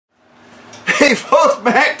Hey folks,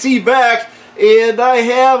 Mac T back, and I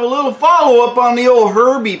have a little follow-up on the old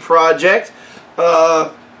Herbie project.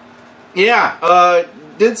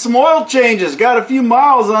 Did some oil changes, got a few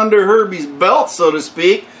miles under Herbie's belt, so to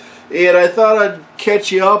speak, and I thought I'd catch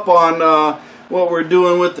you up on what we're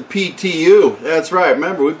doing with the PTU. That's right,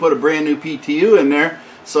 remember we put a brand new PTU in there.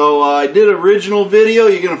 So I did an original video,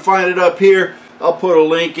 you're going to find it up here. I'll put a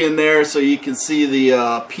link in there so you can see the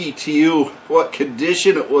PTU, what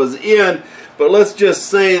condition it was in. But let's just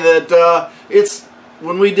say that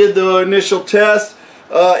when we did the initial test,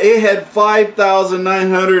 it had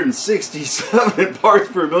 5,967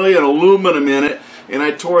 parts per million aluminum in it, and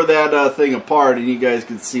I tore that thing apart, and you guys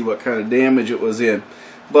can see what kind of damage it was in.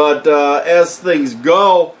 But as things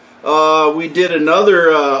go, we did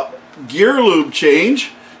another gear lube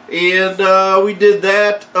change, and we did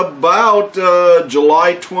that about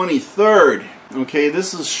July 23rd. Okay,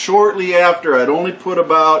 this is shortly after I'd only put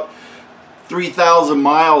about 3,000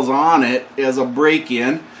 miles on it as a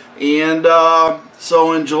break-in, and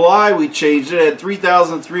so in July we changed it at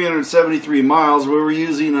 3,373 miles. We were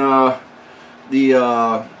using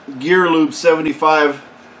the Gear Lube 75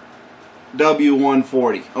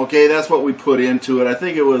 W140. Okay, that's what we put into it. I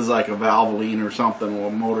think it was like a Valvoline or something, or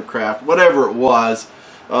a Motorcraft, whatever it was.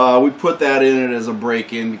 We put that in it as a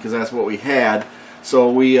break-in because that's what we had.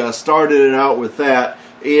 So we started it out with that,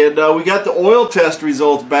 and we got the oil test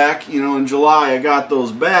results back. You know, in July I got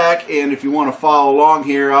those back, and if you want to follow along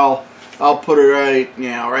here, I'll put it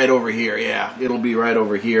right over here. Yeah, it'll be right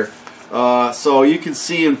over here. So you can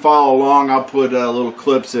see and follow along. I'll put little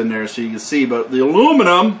clips in there so you can see. But the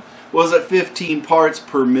aluminum was at 15 parts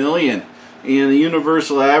per million, and the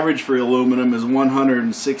universal average for aluminum is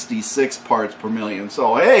 166 parts per million.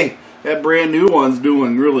 So hey, that brand new one's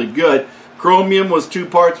doing really good. Chromium was 2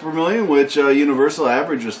 parts per million, which universal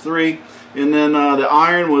average is 3, and then the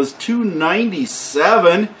iron was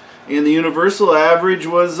 297, and the universal average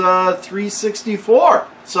was 364.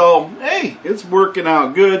 So hey, it's working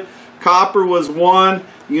out good. Copper was 1,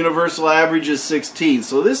 universal average is 16.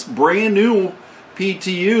 So this brand new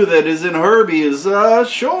PTU that is in Herbie is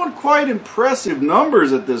showing quite impressive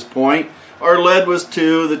numbers at this point. Our lead was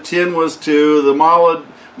 2, the tin was 2, the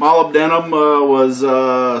molybdenum was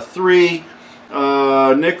 3,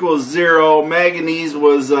 nickel was 0, manganese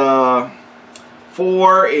was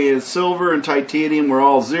 4, and silver and titanium were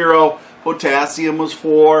all 0. Potassium was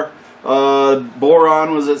 4,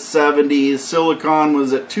 boron was at 70, silicon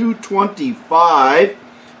was at 225,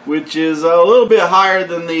 which is a little bit higher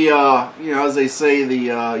than the, as they say,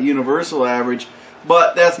 the universal average.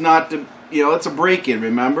 But that's not the, it's a break-in,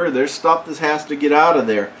 remember? There's stuff that has to get out of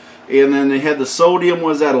there. And then they had the sodium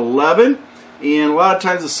was at 11, and a lot of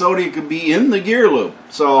times the sodium could be in the gear lube.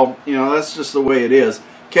 So, that's just the way it is.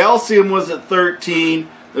 Calcium was at 13,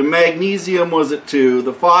 the magnesium was at 2,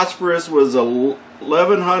 the phosphorus was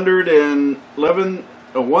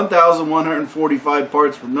 1,145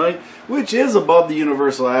 parts per million, which is above the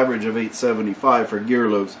universal average of 875 for gear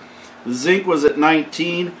lubes. The zinc was at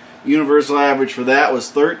 19, universal average for that was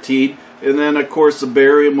 13, and then of course the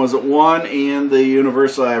barium was at 1, and the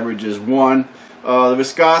universal average is 1. The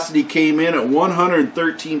viscosity came in at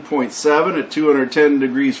 113.7 at 210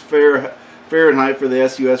 degrees Fahrenheit for the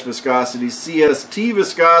SUS viscosity. CST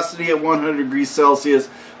viscosity at 100 degrees Celsius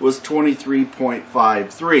was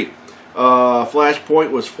 23.53. Flash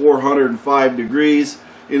point was 405 degrees.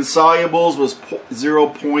 Insolubles was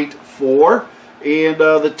 0.4, and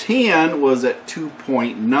the tan was at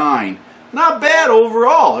 2.9. Not bad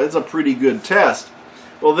overall. It's a pretty good test.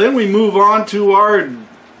 Well, then we move on to our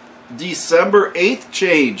December 8th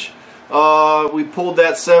change. We pulled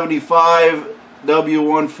that 75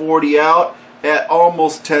 W140 out at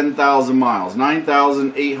almost 10,000 miles,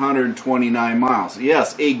 9,829 miles.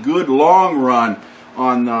 Yes, a good long run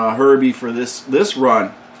on Herbie for this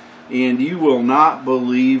run, and you will not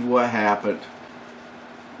believe what happened.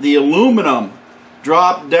 The aluminum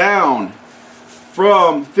dropped down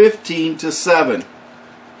from 15 to 7.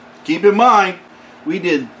 Keep in mind, we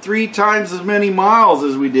did 3 times as many miles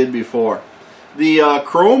as we did before. The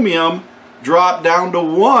chromium dropped down to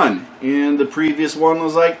 1, and the previous one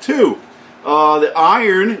was like 2. The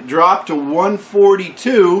iron dropped to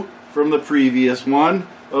 142 from the previous one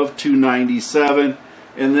of 297,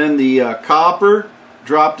 and then the copper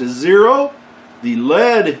dropped to 0, the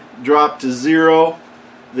lead dropped to 0,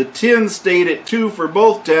 the tin stayed at 2 for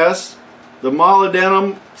both tests, the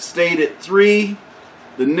molybdenum stayed at 3,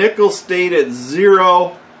 the nickel stayed at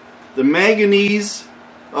 0, the manganese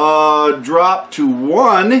dropped to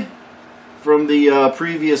 1 from the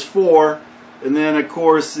previous 4, and then of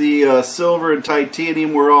course the silver and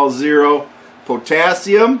titanium were all 0.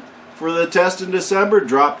 Potassium for the test in December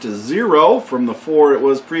dropped to 0 from the 4 it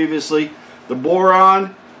was previously. The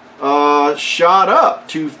boron shot up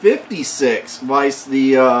to 56 vice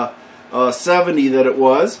the 70 that it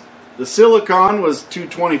was. The silicon was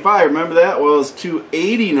 225. Remember that? Well, it was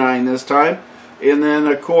 289 this time. And then,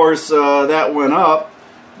 of course, that went up.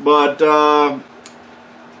 But the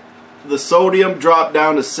sodium dropped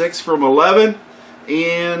down to 6 from 11.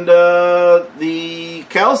 And the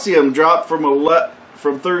calcium dropped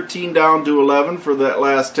from 13 down to 11 for that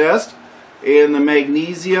last test. And the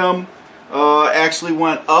magnesium actually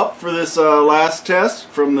went up for this last test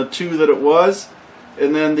from the 2 that it was.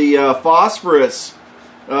 And then the phosphorus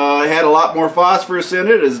had a lot more phosphorus in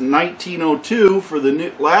it, as 1902 for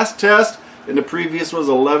the last test, and the previous was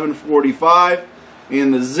 1145.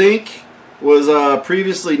 And the zinc was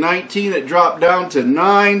previously 19, it dropped down to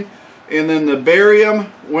 9. And then the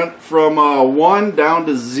barium went from 1 down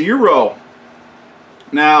to 0.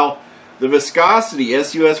 Now, the viscosity,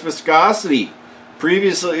 SUS viscosity,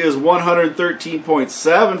 previously is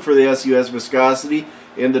 113.7 for the SUS viscosity.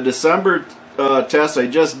 In the December test I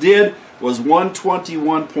just did was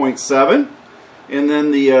 121.7. And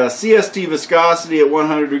then the CST viscosity at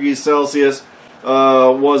 100 degrees Celsius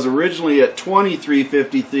was originally at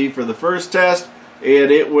 2353 for the first test,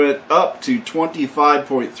 and it went up to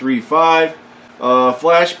 25.35.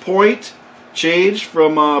 Flash point changed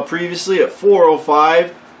from previously at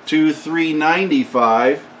 405 to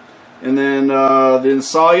 395. And then the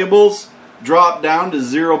insolubles dropped down to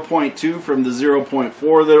 0.2 from the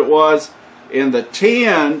 0.4 that it was. And the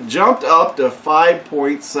tan jumped up to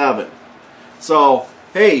 5.7. So,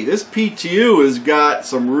 hey, this PTU has got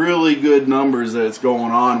some really good numbers that's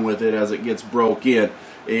going on with it as it gets broke in.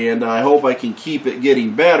 And I hope I can keep it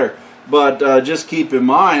getting better. But just keep in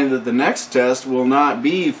mind that the next test will not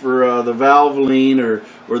be for the Valvoline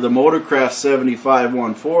or the Motorcraft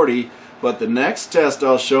 75-140. But the next test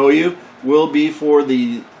I'll show you will be for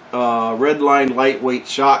the Redline lightweight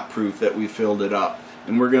shockproof that we filled it up.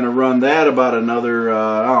 And we're going to run that about another,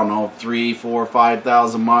 I don't know, 3, 4,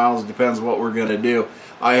 5,000 miles. Depends what we're going to do.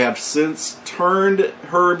 I have since turned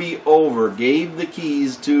Herbie over, gave the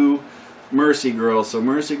keys to Mercy Girl. So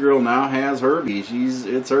Mercy Girl now has Herbie.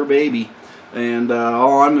 It's her baby. And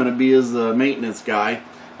all I'm going to be is the maintenance guy.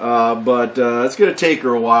 But it's going to take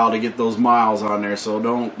her a while to get those miles on there. So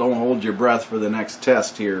don't hold your breath for the next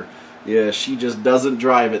test here. Yeah, she just doesn't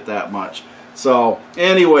drive it that much. So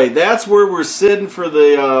anyway, that's where we're sitting for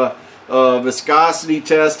the viscosity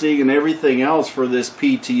testing and everything else for this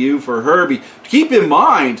PTU for Herbie. Keep in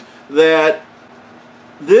mind that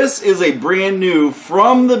this is a brand new,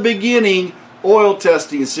 from the beginning, oil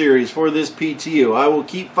testing series for this PTU. I will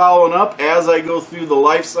keep following up as I go through the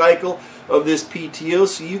life cycle of this PTU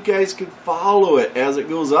so you guys can follow it as it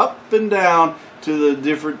goes up and down to the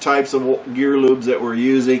different types of gear lubes that we're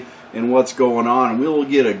using and what's going on, and we will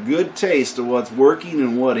get a good taste of what's working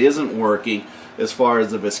and what isn't working as far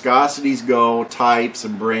as the viscosities go, types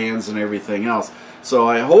and brands and everything else. So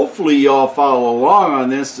hopefully y'all follow along on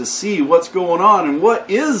this to see what's going on and what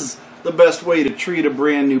is the best way to treat a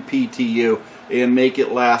brand new PTU and make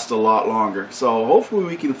it last a lot longer. So hopefully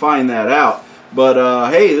we can find that out.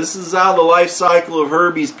 But hey, this is how the life cycle of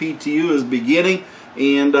Herbie's PTU is beginning,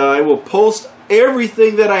 and I will post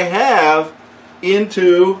everything that I have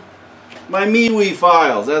into my MeWe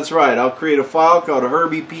files. That's right, I'll create a file called a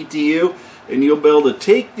Herbie PTU, and you'll be able to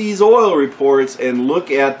take these oil reports and look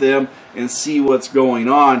at them and see what's going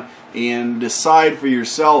on and decide for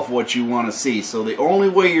yourself what you want to see. So the only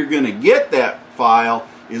way you're going to get that file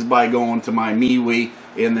is by going to my MeWe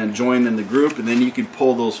and then joining the group, and then you can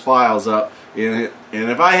pull those files up. And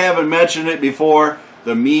if I haven't mentioned it before,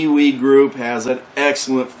 the MeWe group has an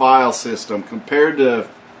excellent file system compared to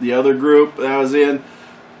the other group that I was in.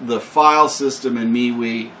 The file system in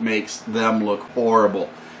MeWe makes them look horrible.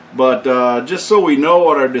 But just so we know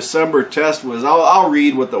what our December test was, I'll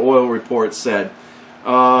read what the oil report said.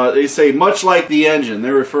 They say, much like the engine.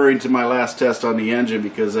 They're referring to my last test on the engine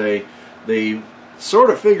because they sort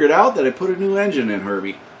of figured out that I put a new engine in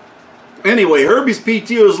Herbie. Anyway, Herbie's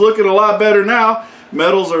PTU is looking a lot better now.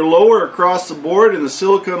 Metals are lower across the board, and the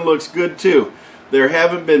silicone looks good too. There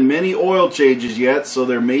haven't been many oil changes yet, so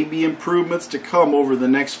there may be improvements to come over the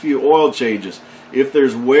next few oil changes if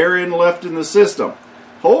there's wear-in left in the system.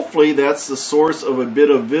 Hopefully that's the source of a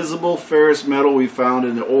bit of visible ferrous metal we found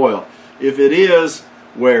in the oil. If it is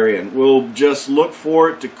wear-in, we'll just look for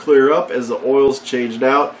it to clear up as the oil's changed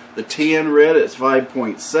out. The tan red is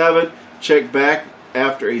 5.7. Check back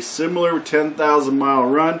after a similar 10,000 mile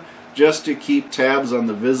run just to keep tabs on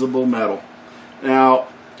the visible metal. Now,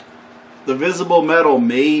 the visible metal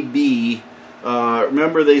may be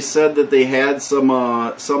Remember they said that they had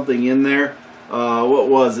some something in there. What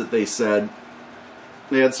was it they said?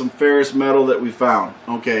 They had some ferrous metal that we found.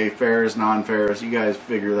 Okay, ferrous, non-ferrous, you guys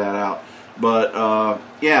figure that out. But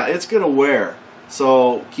yeah, it's going to wear.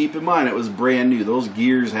 So keep in mind it was brand new. Those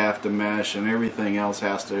gears have to mesh and everything else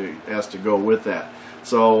has to go with that.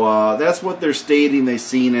 So that's what they're stating they've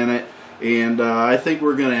seen in it. And I think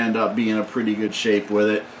we're going to end up being in a pretty good shape with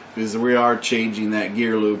it, because we are changing that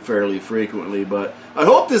gear lube fairly frequently. But I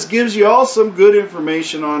hope this gives you all some good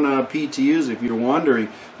information on PTUs. If you're wondering,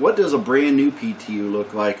 what does a brand new PTU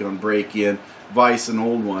look like on break-in vice an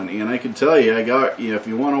old one? And I can tell you, if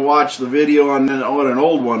you want to watch the video on what an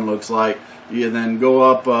old one looks like, you then go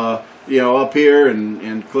up up here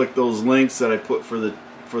and click those links that I put for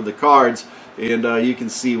the cards, and you can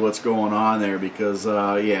see what's going on there, because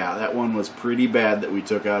yeah, that one was pretty bad that we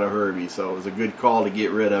took out of Herbie, so it was a good call to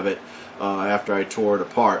get rid of it after I tore it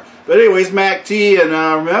apart. But anyways, Mac T, and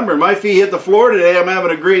remember, my feet hit the floor today. I'm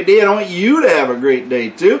having a great day, and I want you to have a great day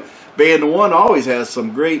too. Band of One always has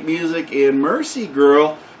some great music, and Mercy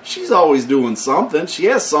Girl, she's always doing something. She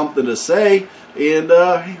has something to say, and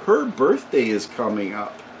her birthday is coming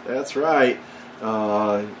up. That's right.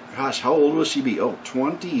 Gosh, how old will she be? Oh,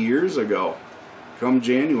 20 years ago. Come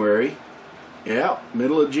January. Yeah,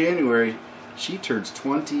 middle of January, she turns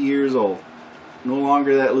 20 years old. No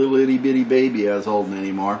longer that little itty bitty baby I was holding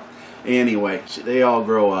anymore. Anyway, they all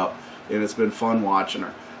grow up, and it's been fun watching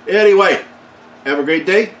her. Anyway, have a great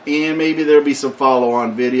day, and maybe there'll be some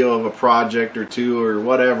follow-on video of a project or two or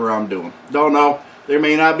whatever I'm doing. Don't know. There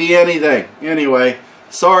may not be anything. Anyway,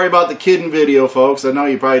 sorry about the kidding video, folks. I know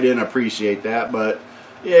you probably didn't appreciate that, but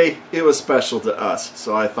yay, it was special to us,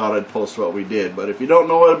 so I thought I'd post what we did. But if you don't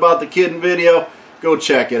know what about the kidding video, go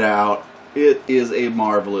check it out. It is a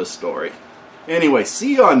marvelous story. Anyway,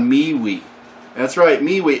 see you on MeWe. That's right,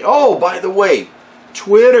 MeWe. Oh, by the way,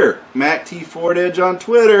 Twitter. MACTFORDEDGE on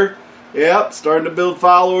Twitter. Yep, starting to build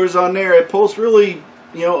followers on there. I post really,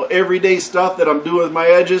 everyday stuff that I'm doing with my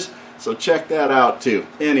edges. So check that out too.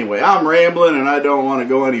 Anyway, I'm rambling and I don't want to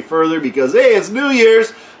go any further because, hey, it's New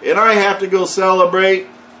Year's and I have to go celebrate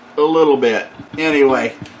a little bit.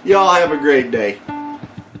 Anyway, y'all have a great day.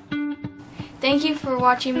 Thank you for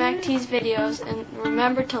watching MacT's videos, and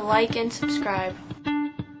remember to like and subscribe.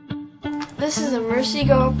 This is a Mercy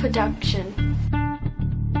Girl production.